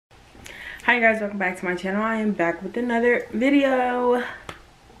Hi guys, welcome back to my channel. I am back with another video.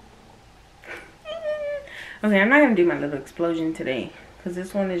 Okay, I'm not gonna do my little explosion today because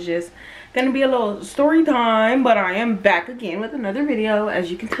this one is just gonna be a little story time, but I am back again with another video.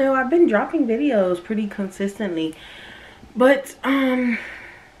 As you can tell, I've been dropping videos pretty consistently, but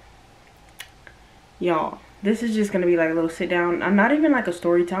y'all, this is just gonna be like a little sit down. I'm not even like a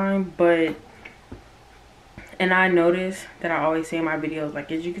story time, but and I notice that I always say in my videos,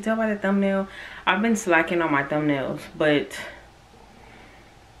 like as you can tell by the thumbnail, I've been slacking on my thumbnails, but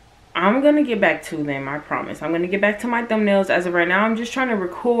I'm gonna get back to them. I promise. I'm gonna get back to my thumbnails. As of right now, I'm just trying to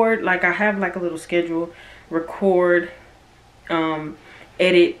record. Like I have like a little schedule: record,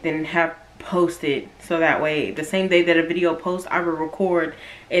 edit, then have posted. So that way, the same day that a video posts, I will record,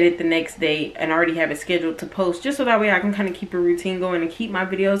 edit the next day, and already have it scheduled to post. Just so that way I can kind of keep a routine going and keep my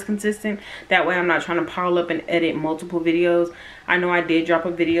videos consistent. That way I'm not trying to pile up and edit multiple videos. I know I did drop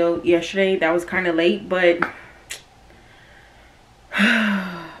a video yesterday that was kind of late, but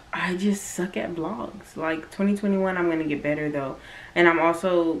I just suck at vlogs. Like 2021, I'm gonna get better though, and I'm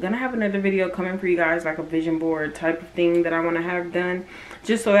also gonna have another video coming for you guys, like a vision board type of thing that I want to have done,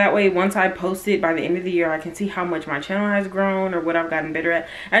 just so that way once I post it by the end of the year, I can see how much my channel has grown or what I've gotten better at.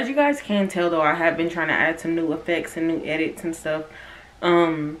 As you guys can tell though, I have been trying to add some new effects and new edits and stuff.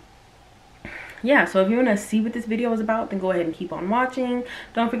 Yeah, so if you want to see what this video is about, then go ahead and keep on watching.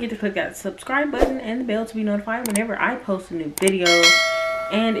 Don't forget to click that subscribe button and the bell to be notified whenever I post a new video.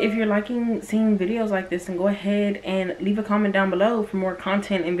 And if you're liking seeing videos like this, then go ahead and leave a comment down below for more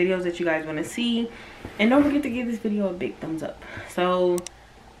content and videos that you guys want to see. And don't forget to give this video a big thumbs up. So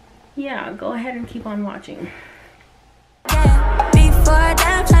yeah, go ahead and keep on watching. Before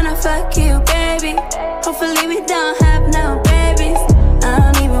that, I'm tryna fuck you, baby. Hopefully we don't have no babies.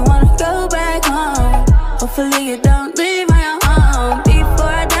 I don't even wanna go back home. Hopefully you don't leave my home. Before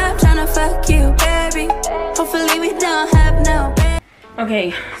that, I'm tryna fuck you, baby. Hopefully we don't have no babies.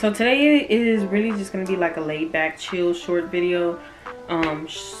 Okay, so today is really just gonna be like a laid back, chill, short video,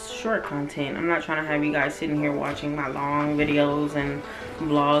 short content. I'm not trying to have you guys sitting here watching my long videos and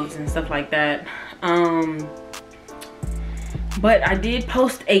vlogs and stuff like that. But I did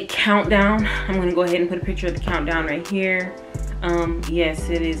post a countdown. I'm gonna go ahead and put a picture of the countdown right here. Yes,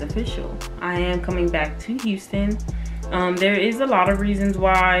 it is official. I am coming back to Houston. There is a lot of reasons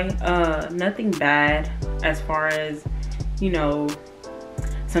why. Nothing bad as far as, you know,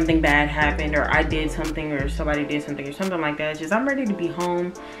 something bad happened or I did something or somebody did something or something like that. It's just I'm ready to be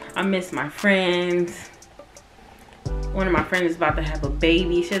home. I miss my friends. One of my friends is about to have a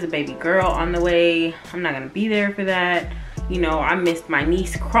baby. She has a baby girl on the way. I'm not gonna be there for that. You know, I missed my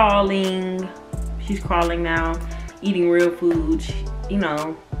niece crawling. She's crawling now, eating real food. You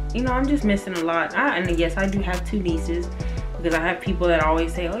know, I'm just missing a lot. And yes, I do have two nieces, because I have people that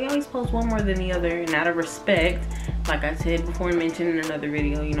always say, oh, you always post one more than the other. And out of respect, like I said before and mentioned in another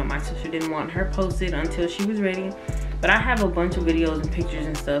video, you know, my sister didn't want her posted until she was ready. But I have a bunch of videos and pictures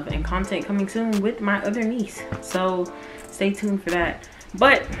and stuff and content coming soon with my other niece. So stay tuned for that.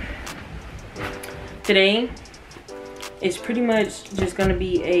 But today is pretty much just gonna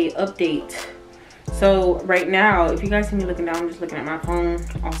be a update. So right now, if you guys see me looking down, I'm just looking at my phone.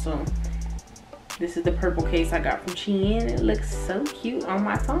 Also, this is the purple case I got from Shein. It looks so cute on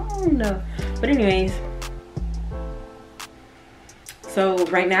my phone. But anyways, so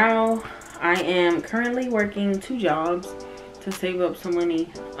right now I am currently working 2 jobs to save up some money,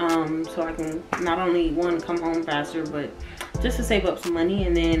 so I can not only one come home faster, but just to save up some money.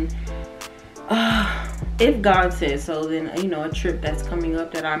 And then if God says so, then you know, a trip that's coming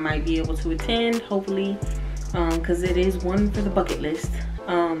up that I might be able to attend, hopefully, because it is one for the bucket list.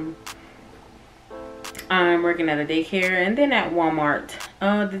 I'm working at a daycare and then at Walmart.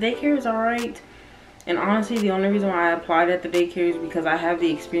 The daycare is alright, and honestly the only reason why I applied at the daycare is because I have the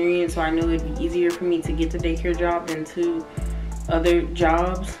experience, so I knew it'd be easier for me to get the daycare job than to other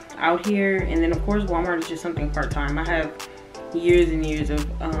jobs out here. And then of course Walmart is just something part-time. I have years and years of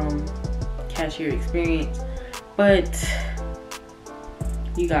cashier experience. But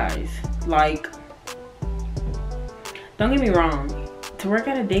you guys, like, don't get me wrong, to work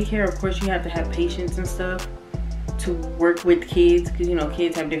at a daycare, of course you have to have patience and stuff to work with kids, because you know,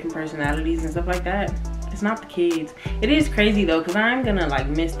 kids have different personalities and stuff like that. It's not the kids. It is crazy though, because I'm gonna like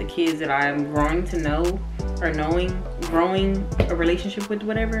miss the kids that I'm growing to know, or growing a relationship with,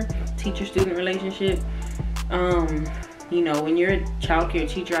 whatever, teacher-student relationship. You know, when you're a child care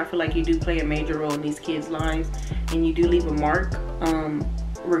teacher, I feel like you do play a major role in these kids' lives, and you do leave a mark,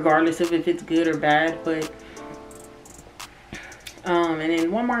 regardless of if it's good or bad. But and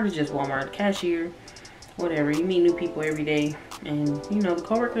then Walmart is just Walmart. Cashier, whatever, you meet new people every day. And you know, the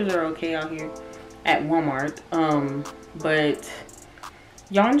coworkers are okay out here at Walmart. But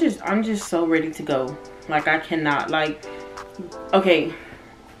y'all, I'm just so ready to go. Like, I cannot, like, okay,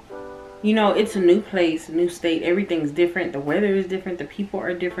 you know, it's a new place, a new state, everything's different, the weather is different, the people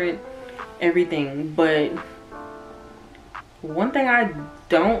are different, everything. But one thing I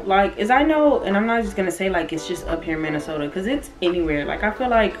don't like is, I know, and I'm not just gonna say like it's just up here in Minnesota, because it's anywhere. Like, I feel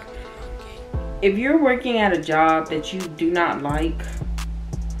like if you're working at a job that you do not like,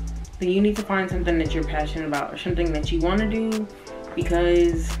 then you need to find something that you're passionate about or something that you want to do.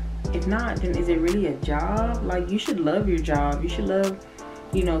 Because if not, then is it really a job? Like, you should love your job. You should love,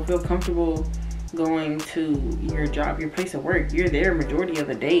 you know, feel comfortable going to your job, your place of work. You're there majority of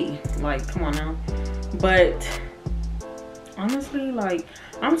the day. Like, come on now. But honestly, like,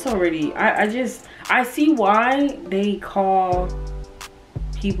 I'm so ready. I see why they call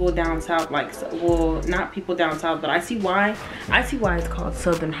people down south, like, well, not people down south, but I see why it's called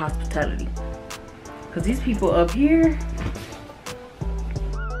Southern hospitality. Because these people up here,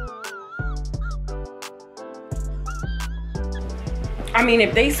 I mean,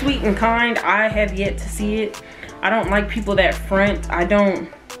 if they sweet and kind, I have yet to see it. I don't like people that front. I don't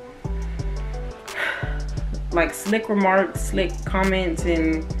like slick remarks, slick comments,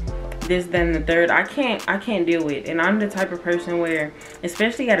 and this, then the third. I can't deal with it. And I'm the type of person where,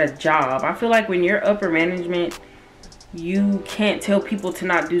 especially at a job, I feel like when you're upper management, you can't tell people to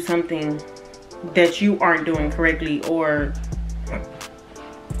not do something that you aren't doing correctly. Or,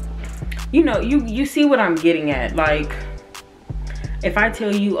 you know, you see what I'm getting at. Like, if I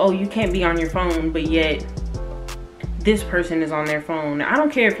tell you, oh, you can't be on your phone, but yet this person is on their phone. I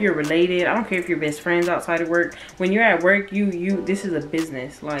don't care if you're related. I don't care if you're best friends outside of work. When you're at work, this is a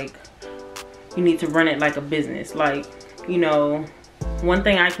business. Like, you need to run it like a business. Like, you know, one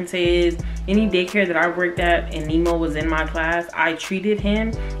thing I can say is, any daycare that I worked at and Nemo was in my class, I treated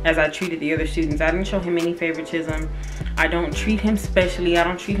him as I treated the other students. I didn't show him any favoritism. I don't treat him specially. I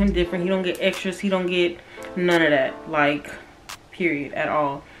don't treat him different. He don't get extras. He don't get none of that. Like, period, at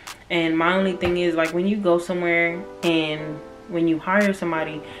all. And my only thing is, like, when you go somewhere and when you hire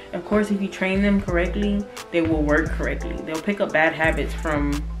somebody, of course, if you train them correctly, they will work correctly. They'll pick up bad habits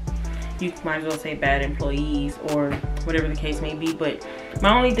from, you might as well say bad employees or whatever the case may be. But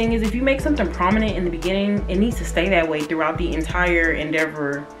my only thing is, if you make something prominent in the beginning, it needs to stay that way throughout the entire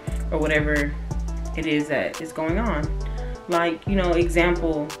endeavor or whatever it is that is going on. Like, you know,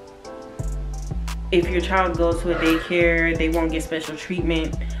 example, if your child goes to a daycare, they won't get special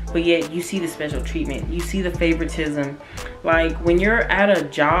treatment, but yet you see the special treatment, you see the favoritism. Like, when you're at a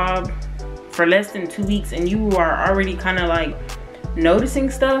job for less than 2 weeks and you are already kind of like noticing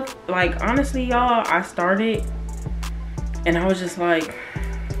stuff, like, honestly, y'all, I started and I was just like,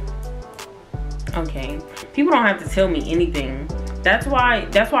 okay, people don't have to tell me anything. That's why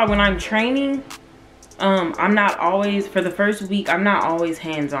when I'm training, I'm not always, for the first week, I'm not always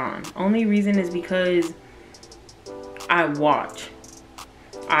hands-on. Only reason is because I watch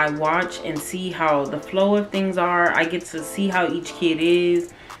and see how the flow of things are. I get to see how each kid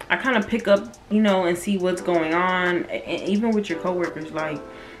is. I kind of pick up, you know, and see what's going on. And even with your coworkers, like,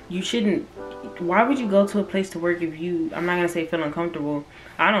 you shouldn't, why would you go to a place to work if you, I'm not gonna say feel uncomfortable.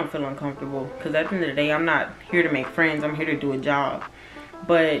 I don't feel uncomfortable, because at the end of the day, I'm not here to make friends. I'm here to do a job.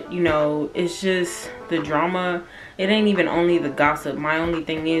 But, you know, it's just the drama. It ain't even only the gossip. My only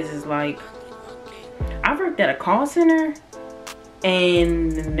thing is like, I've worked at a call center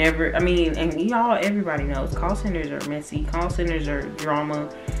and never, I mean, and y'all, everybody knows call centers are messy. Call centers are drama.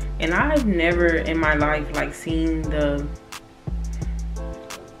 And I've never in my life, like, seen the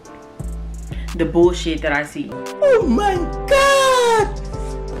bullshit that I see. Oh my God!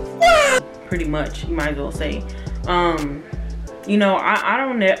 What? Pretty much, you might as well say. You know,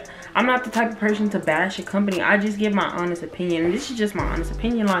 I'm not the type of person to bash a company. I just give my honest opinion. And this is just my honest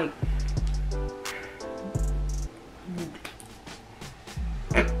opinion. Like,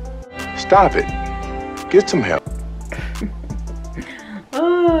 stop it. Get some help.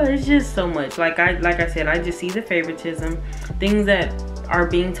 Oh, it's just so much. Like I said, I just see the favoritism. Things that are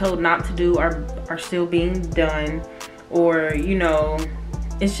being told not to do are still being done. Or, you know,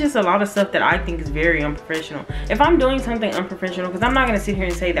 it's just a lot of stuff that I think is very unprofessional. If I'm doing something unprofessional, because I'm not going to sit here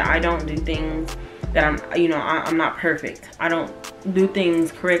and say that I don't do things that I'm not perfect. I don't do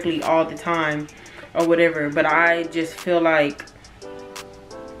things correctly all the time or whatever. But I just feel like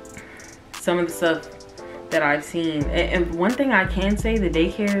some of the stuff that I've seen, and one thing I can say, the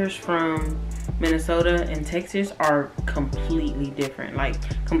daycares from Minnesota and Texas are completely different. Like,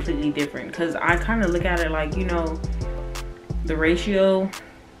 completely different. Because I kind of look at it like, you know, the ratio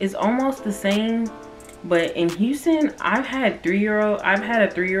is almost the same, But in Houston, I've had a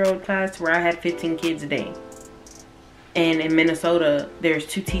 3-year-old class where I had 15 kids a day. And in Minnesota, there's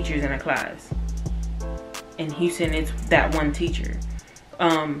 2 teachers in a class. In Houston, it's that one teacher.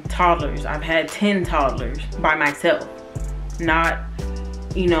 Toddlers, I've had 10 toddlers by myself. Not,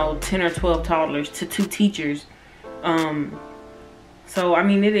 you know, 10 or 12 toddlers to 2 teachers. So, I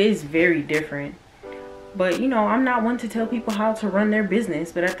mean, it is very different. But, you know, I'm not one to tell people how to run their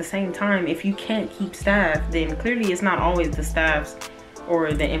business. But at the same time, if you can't keep staff, then clearly it's not always the staff's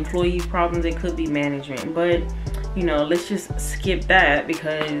or the employee's problems. It could be management. But, you know, let's just skip that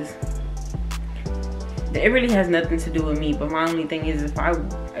because it really has nothing to do with me. But my only thing is, if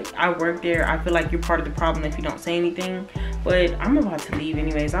I work there, I feel like you're part of the problem if you don't say anything. But I'm about to leave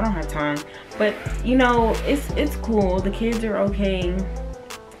anyways. I don't have time. But, you know, it's cool. The kids are okay.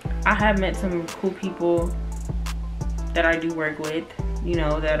 I have met some cool people that I do work with, you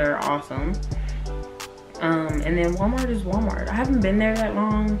know, that are awesome. And then Walmart is Walmart. I haven't been there that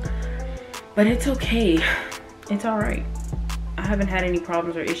long, but it's okay. It's all right. I haven't had any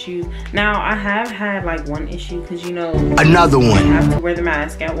problems or issues. Now, I have had like one issue because, you know, another one. I have to wear the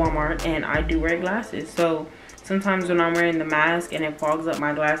mask at Walmart, and I do wear glasses. So sometimes when I'm wearing the mask and it fogs up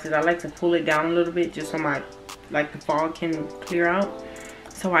my glasses, I like to pull it down a little bit just so my, like, the fog can clear out.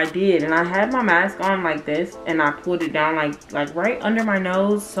 So I did, and I had my mask on like this, and I pulled it down like right under my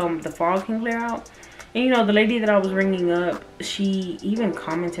nose so the fog can clear out. And, you know, the lady that I was ringing up, she even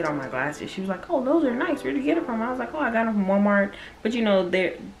commented on my glasses. She was like, oh, those are nice. Where'd you get it from? I was like, oh, I got them from Walmart. But, you know,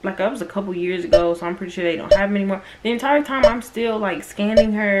 they're like, that was a couple years ago, so I'm pretty sure they don't have them anymore. The entire time I'm still like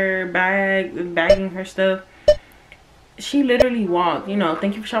scanning her bag, bagging her stuff. She literally walked, you know,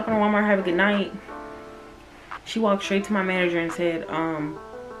 thank you for shopping at Walmart, have a good night. She walked straight to my manager and said,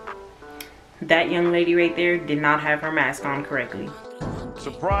 that young lady right there did not have her mask on correctly.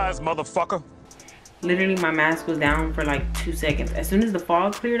 Surprise, motherfucker. Literally, my mask was down for like 2 seconds. As soon as the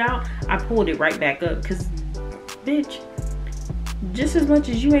fog cleared out, I pulled it right back up. Because, bitch, just as much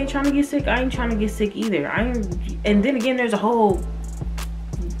as you ain't trying to get sick, I ain't trying to get sick either. And then again, there's a whole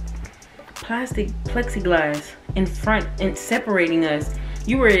plastic plexiglass in front and separating us.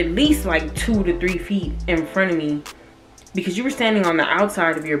 You were at least like 2 to 3 feet in front of me, because you were standing on the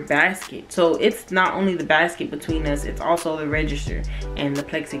outside of your basket. So it's not only the basket between us, it's also the register and the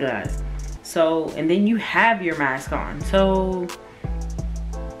plexiglass. So, and then you have your mask on. So,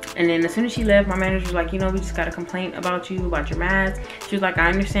 and then as soon as she left, my manager was like, you know, we just got a complaint about you, about your mask. She was like, I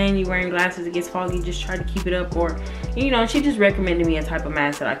understand you wearing glasses, it gets foggy, just try to keep it up. Or, you know, she just recommended me a type of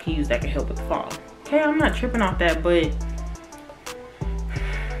mask that I could use that could help with the fog. Okay, I'm not tripping off that, but,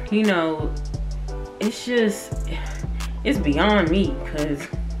 you know, it's just, it's beyond me, because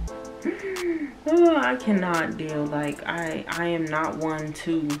oh, I cannot deal. Like, I am not one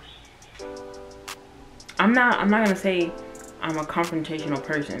to, I'm not gonna say I'm a confrontational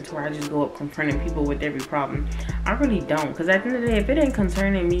person to where I just go up confronting people with every problem. I really don't, because at the end of the day, if it ain't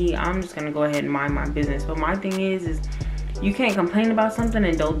concerning me, I'm just gonna go ahead and mind my business. But my thing is you can't complain about something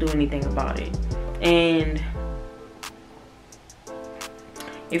and don't do anything about it. And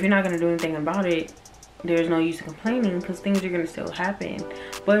if you're not gonna do anything about it, there's no use in complaining, because things are gonna still happen.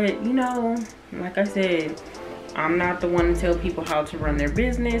 But, you know, like I said, I'm not the one to tell people how to run their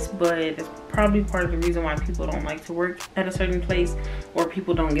business, but it's probably part of the reason why people don't like to work at a certain place, or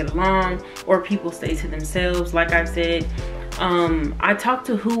people don't get along, or people stay to themselves. Like I said, I talk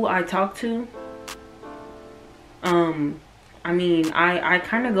to who I talk to. I mean, I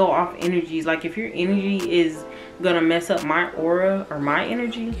kind of go off energies. Like, if your energy is gonna mess up my aura or my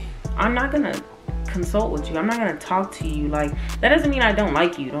energy, I'm not gonna consult with you. I'm not gonna talk to you. Like, that doesn't mean I don't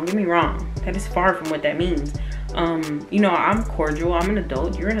like you, don't get me wrong. That is far from what that means. You know, I'm cordial, I'm an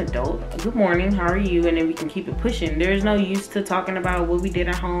adult, you're an adult. Good morning, how are you? And then we can keep it pushing. There's no use to talking about what we did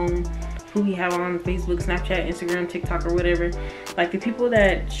at home, who we have on Facebook, Snapchat, Instagram, TikTok, or whatever. Like, the people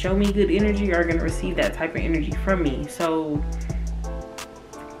that show me good energy are gonna receive that type of energy from me. So,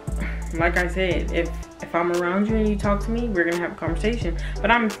 like I said, if I'm around you and you talk to me, we're gonna have a conversation.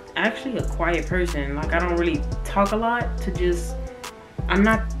 But I'm actually a quiet person. Like, I don't really talk a lot to just, I'm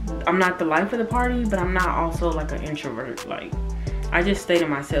not the life of the party, but I'm not also like an introvert. Like, I just stay to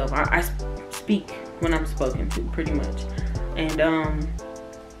myself. I speak when I'm spoken to, pretty much. And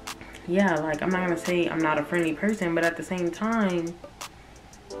yeah, like, I'm not gonna say I'm not a friendly person, but at the same time,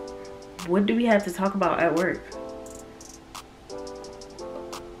 what do we have to talk about at work?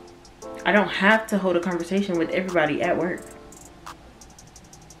 I don't have to hold a conversation with everybody at work.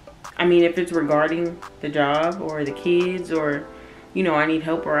 I mean, if it's regarding the job or the kids, or, you know, I need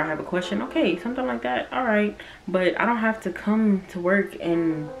help or I have a question, okay, something like that, all right. But I don't have to come to work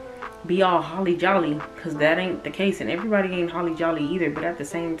and be all holly jolly, because that ain't the case, and everybody ain't holly jolly either. But at the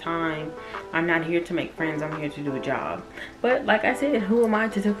same time, I'm not here to make friends, I'm here to do a job. But like I said, who am I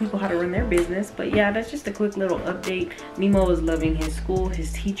to tell people how to run their business? But yeah, that's just a quick little update. Nemo is loving his school,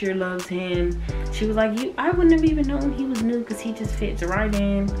 his teacher loves him. She was like, I wouldn't have even known he was new, because he just fits right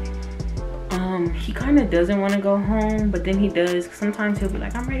in. He kind of doesn't want to go home, but then he does. Sometimes he'll be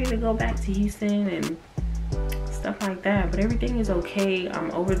like, I'm ready to go back to Houston and stuff like that. But everything is okay. I'm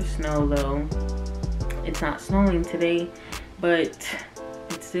over the snow though. It's not snowing today, but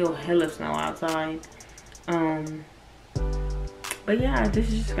it's still hella snow outside. But yeah, this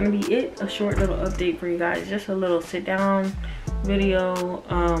is just gonna be it. A short little update for you guys, just a little sit down video.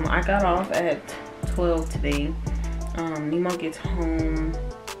 I got off at 12 today. Nemo gets home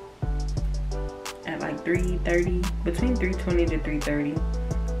at like 3:30, between 3:20 to 3:30.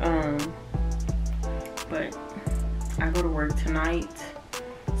 But I go to work tonight,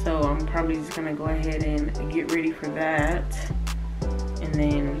 so I'm probably just gonna go ahead and get ready for that, and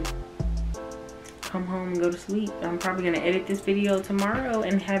then come home and go to sleep. I'm probably gonna edit this video tomorrow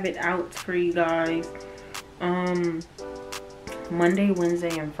and have it out for you guys Monday,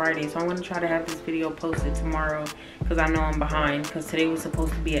 Wednesday, and Friday. So I'm gonna try to have this video posted tomorrow, because I know I'm behind, because today was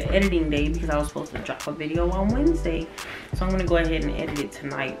supposed to be an editing day, because I was supposed to drop a video on Wednesday. So I'm gonna go ahead and edit it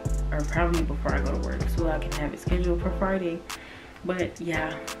tonight, or probably before I go to work, so I can have it scheduled for Friday. But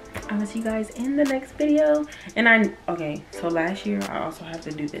yeah, I will see you guys in the next video. And okay, so last year I also have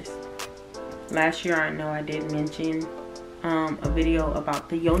to do this. Last year I know I did mention a video about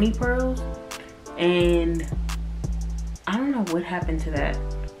the yoni pearls, and I don't know what happened to that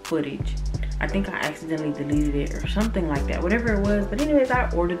footage. I think I accidentally deleted it or something like that, whatever it was. But anyways, I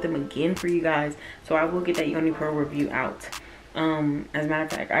ordered them again for you guys, so I will get that yoni pearl review out. As a matter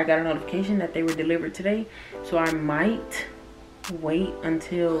of fact, I got a notification that they were delivered today, so I might wait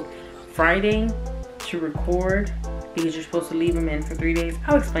until Friday to record, because you're supposed to leave them in for 3 days.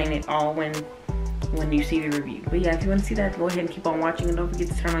 I'll explain it all when you see the review. But yeah, if you want to see that, go ahead and keep on watching, and don't forget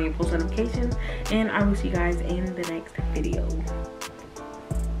to turn on your post notifications, and I will see you guys in the next video.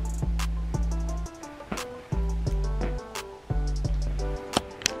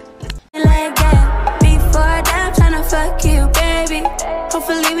 Like that, before I die, I'm tryna fuck you, baby.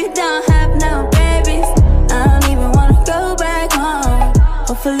 Hopefully we don't have no babies. I don't even wanna go back home.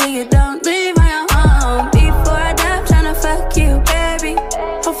 Hopefully you don't